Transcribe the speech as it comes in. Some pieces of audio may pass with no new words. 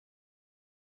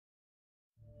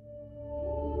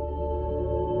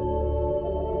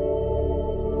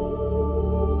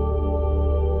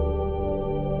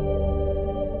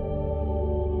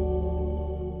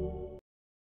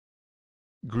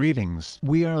Greetings.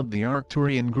 We are the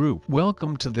Arcturian Group.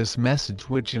 Welcome to this message,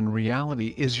 which in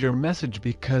reality is your message,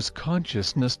 because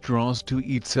consciousness draws to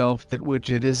itself that which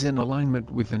it is in alignment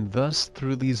with, and thus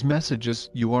through these messages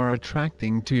you are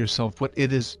attracting to yourself what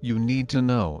it is you need to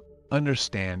know,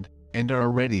 understand, and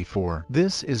are ready for.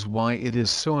 This is why it is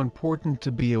so important to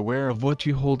be aware of what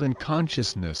you hold in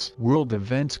consciousness. World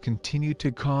events continue to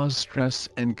cause stress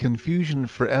and confusion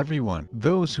for everyone.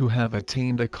 Those who have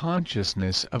attained a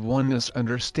consciousness of oneness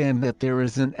understand that there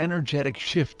is an energetic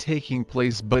shift taking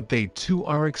place, but they too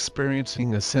are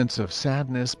experiencing a sense of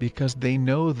sadness because they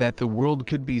know that the world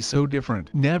could be so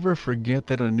different. Never forget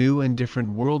that a new and different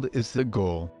world is the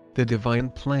goal, the divine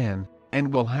plan,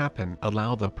 and will happen.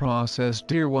 Allow the process,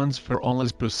 dear ones, for all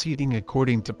is proceeding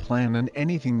according to plan, and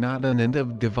anything not an end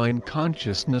of divine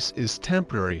consciousness is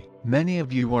temporary. Many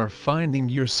of you are finding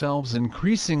yourselves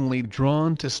increasingly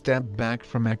drawn to step back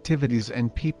from activities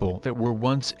and people that were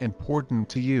once important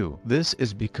to you. This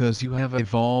is because you have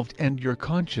evolved and your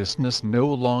consciousness no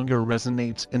longer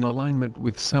resonates in alignment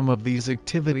with some of these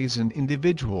activities and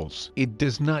individuals. It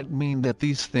does not mean that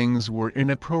these things were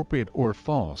inappropriate or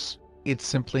false. It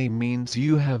simply means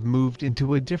you have moved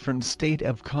into a different state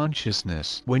of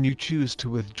consciousness. When you choose to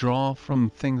withdraw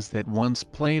from things that once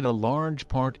played a large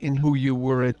part in who you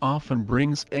were, it often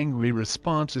brings angry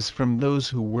responses from those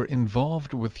who were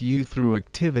involved with you through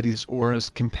activities or as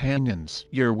companions.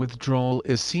 Your withdrawal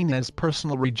is seen as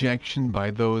personal rejection by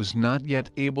those not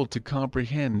yet able to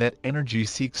comprehend that energy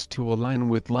seeks to align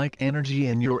with like energy,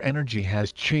 and your energy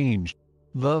has changed.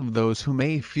 Love those who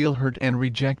may feel hurt and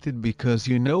rejected because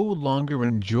you no longer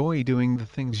enjoy doing the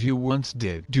things you once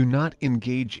did. Do not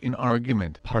engage in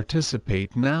argument.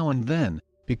 Participate now and then,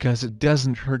 because it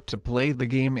doesn't hurt to play the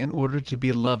game in order to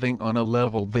be loving on a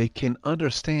level they can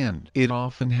understand. It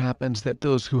often happens that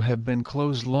those who have been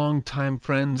close long-time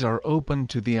friends are open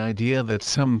to the idea that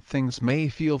some things may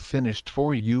feel finished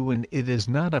for you, and it is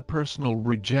not a personal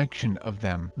rejection of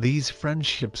them. These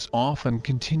friendships often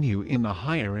continue in a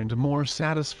higher and more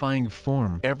satisfying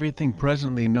form. Everything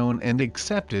presently known and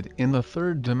accepted in the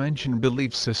third dimension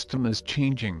belief system is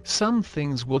changing. Some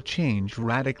things will change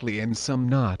radically and some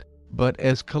not. But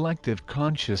as collective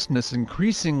consciousness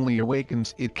increasingly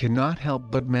awakens, it cannot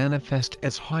help but manifest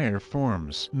as higher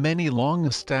forms. Many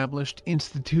long-established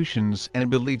institutions and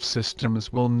belief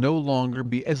systems will no longer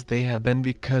be as they have been,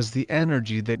 because the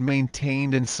energy that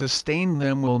maintained and sustained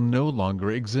them will no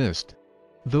longer exist.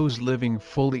 Those living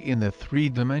fully in the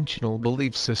three-dimensional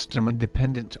belief system and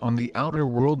dependent on the outer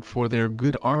world for their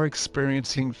good are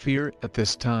experiencing fear at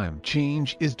this time.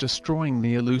 Change is destroying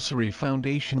the illusory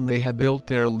foundation they have built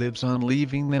their lives on,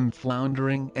 leaving them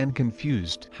floundering and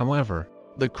confused. However,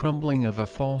 the crumbling of a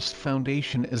false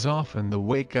foundation is often the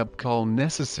wake-up call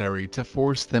necessary to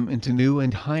force them into new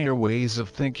and higher ways of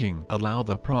thinking. Allow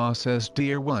the process,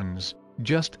 dear ones.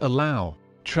 Just allow.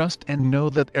 Trust and know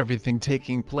that everything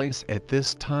taking place at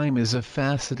this time is a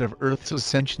facet of Earth's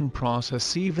ascension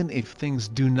process, even if things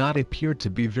do not appear to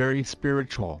be very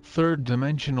spiritual.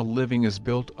 Third-dimensional living is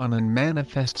built on and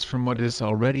manifests from what is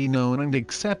already known and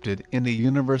accepted in the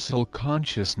universal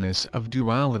consciousness of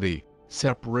duality,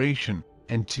 separation,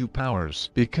 and two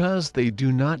powers. Because they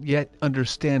do not yet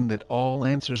understand that all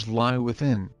answers lie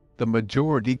within, the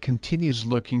majority continues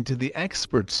looking to the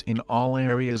experts in all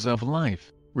areas of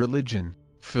life: religion,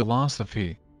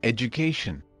 philosophy,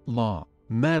 education, law,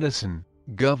 medicine,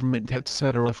 government,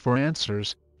 etc. for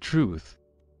answers, truth,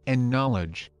 and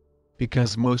knowledge.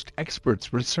 Because most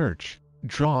experts research,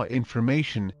 draw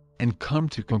information, and come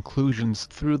to conclusions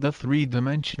through the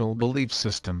three-dimensional belief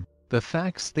system, the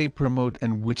facts they promote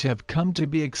and which have come to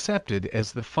be accepted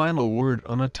as the final word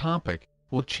on a topic,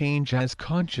 will change as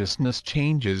consciousness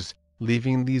changes,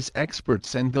 leaving these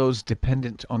experts and those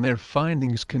dependent on their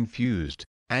findings confused,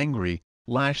 angry,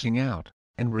 lashing out,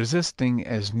 and resisting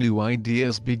as new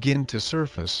ideas begin to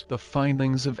surface. The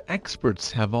findings of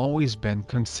experts have always been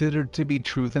considered to be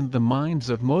truth in the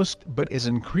minds of most, but as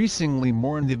increasingly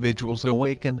more individuals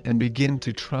awaken and begin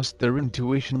to trust their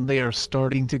intuition, they are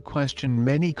starting to question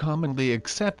many commonly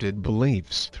accepted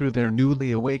beliefs. Through their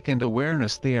newly awakened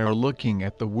awareness, they are looking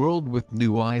at the world with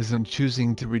new eyes and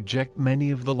choosing to reject many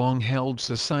of the long-held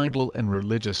societal and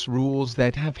religious rules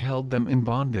that have held them in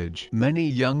bondage. Many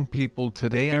young people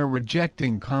today are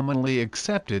rejecting commonly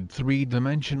accepted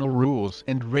three-dimensional rules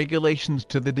and regulations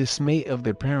to the dismay of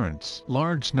their parents.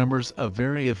 Large numbers of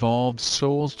very evolved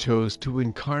souls chose to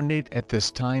incarnate at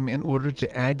this time in order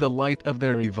to add the light of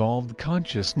their evolved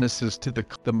consciousnesses to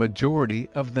the majority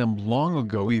of them long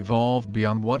ago evolved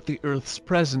beyond what the Earth's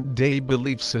present-day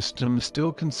belief system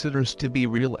still considers to be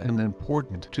real and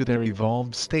important to their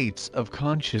evolved states of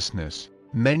consciousness.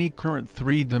 Many current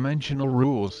three-dimensional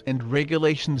rules and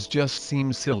regulations just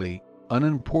seem silly,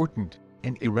 unimportant,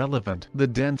 and irrelevant. The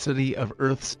density of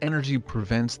Earth's energy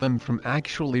prevents them from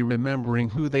actually remembering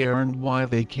who they are and why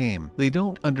they came. They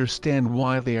don't understand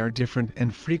why they are different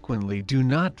and frequently do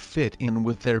not fit in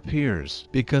with their peers.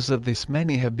 Because of this,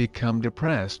 many have become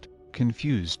depressed,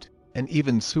 confused, and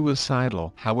even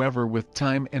suicidal. However, with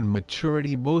time and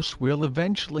maturity, most will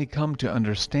eventually come to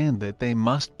understand that they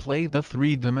must play the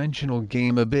three-dimensional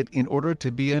game a bit in order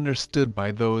to be understood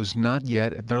by those not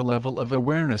yet at their level of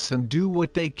awareness and do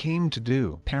what they came to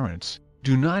do. Parents,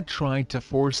 do not try to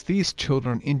force these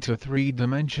children into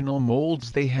three-dimensional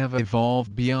molds they have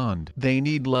evolved beyond. They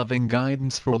need loving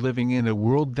guidance for living in a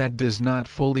world that does not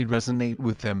fully resonate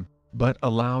with them. But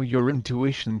allow your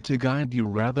intuition to guide you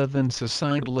rather than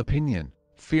societal opinion.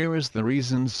 Fear is the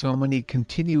reason so many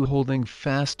continue holding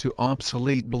fast to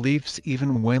obsolete beliefs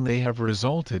even when they have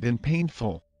resulted in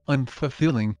painful,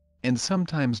 unfulfilling, and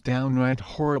sometimes downright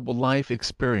horrible life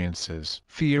experiences.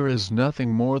 Fear is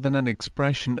nothing more than an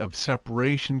expression of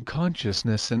separation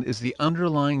consciousness and is the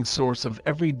underlying source of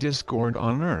every discord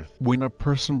on earth. When a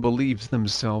person believes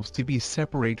themselves to be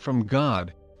separate from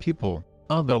God, people,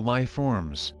 other life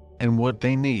forms, and what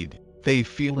they need, they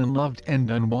feel unloved and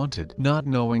unwanted. Not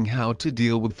knowing how to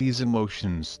deal with these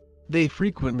emotions, they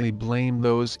frequently blame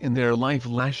those in their life,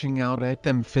 lashing out at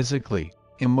them physically,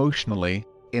 emotionally,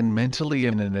 and mentally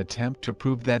in an attempt to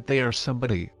prove that they are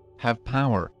somebody, have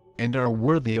power, and are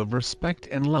worthy of respect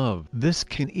and love. This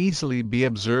can easily be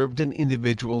observed in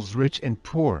individuals rich and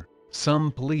poor,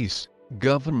 some police,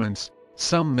 governments,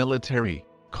 some military,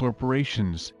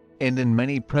 corporations, and in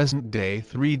many present-day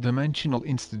three-dimensional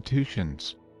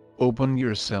institutions. Open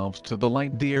yourselves to the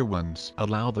light, dear ones.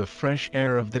 Allow the fresh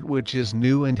air of that which is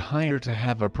new and higher to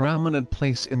have a prominent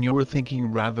place in your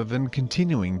thinking rather than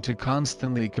continuing to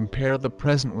constantly compare the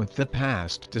present with the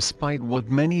past. Despite what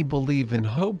many believe and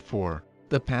hope for,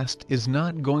 the past is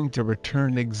not going to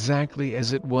return exactly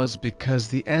as it was because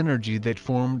the energy that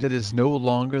formed it is no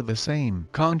longer the same.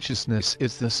 Consciousness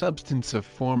is the substance of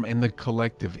form, and the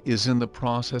collective is in the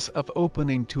process of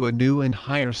opening to a new and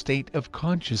higher state of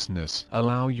consciousness.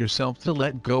 Allow yourself to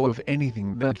let go of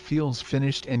anything that feels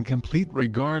finished and complete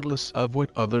regardless of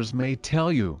what others may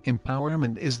tell you.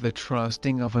 Empowerment is the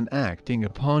trusting of and acting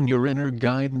upon your inner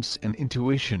guidance and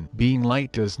intuition. Being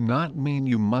light does not mean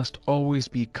you must always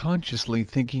be consciously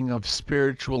thinking of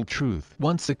spiritual truth.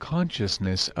 Once a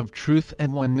consciousness of truth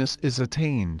and oneness is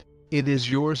attained, it is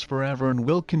yours forever and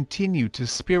will continue to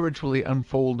spiritually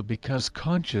unfold because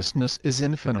consciousness is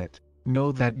infinite.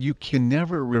 Know that you can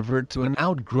never revert to an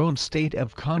outgrown state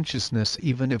of consciousness,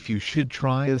 even if you should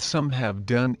try, as some have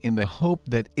done in the hope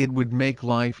that it would make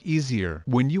life easier.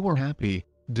 When you are happy,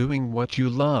 doing what you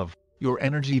love, your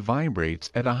energy vibrates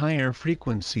at a higher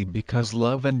frequency because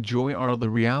love and joy are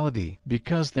the reality.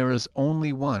 Because there is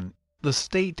only one, the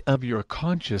state of your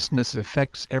consciousness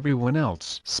affects everyone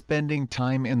else. Spending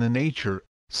time in the nature,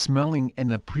 smelling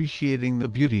and appreciating the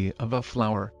beauty of a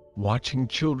flower, watching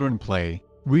children play,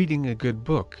 reading a good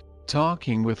book,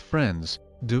 talking with friends,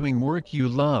 doing work you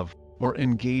love, or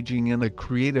engaging in a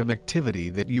creative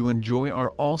activity that you enjoy are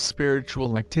all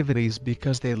spiritual activities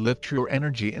because they lift your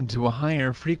energy into a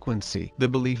higher frequency. The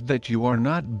belief that you are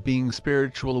not being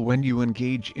spiritual when you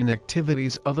engage in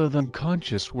activities other than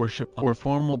conscious worship or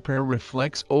formal prayer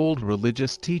reflects old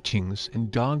religious teachings and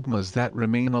dogmas that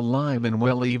remain alive and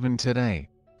well even today.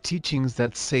 Teachings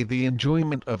that say the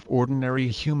enjoyment of ordinary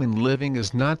human living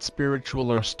is not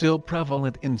spiritual are still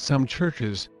prevalent in some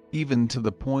churches, even to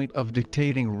the point of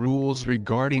dictating rules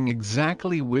regarding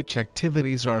exactly which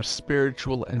activities are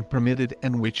spiritual and permitted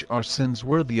and which are sins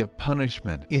worthy of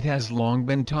punishment. It has long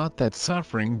been taught that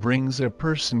suffering brings a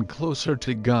person closer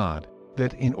to God,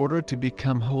 that in order to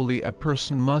become holy a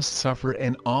person must suffer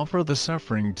and offer the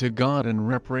suffering to God in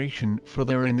reparation for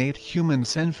their innate human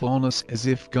sinfulness, as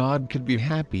if God could be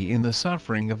happy in the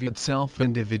suffering of itself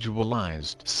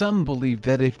individualized. Some believe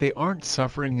that if they aren't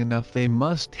suffering enough they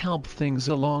must help things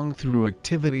along through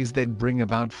activities that bring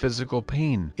about physical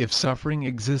pain. If suffering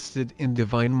existed in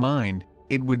divine mind,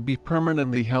 it would be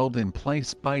permanently held in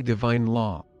place by divine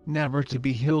law, never to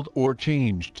be healed or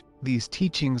changed. These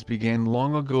teachings began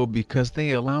long ago because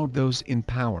they allowed those in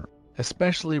power,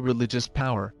 especially religious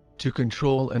power, to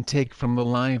control and take from the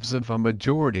lives of a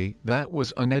majority that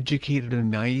was uneducated and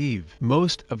naive.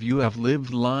 Most of you have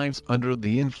lived lives under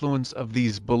the influence of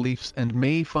these beliefs and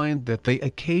may find that they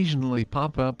occasionally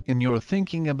pop up in your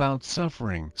thinking about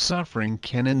suffering. Suffering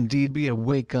can indeed be a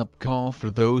wake-up call for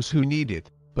those who need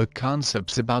it. But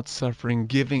concepts about suffering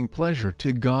giving pleasure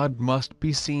to God must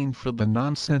be seen for the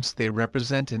nonsense they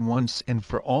represent and once and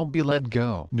for all be let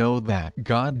go. Know that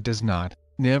God does not,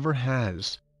 never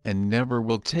has, and never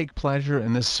will take pleasure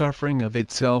in the suffering of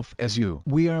itself as you.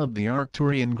 We are the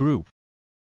Arcturian Group.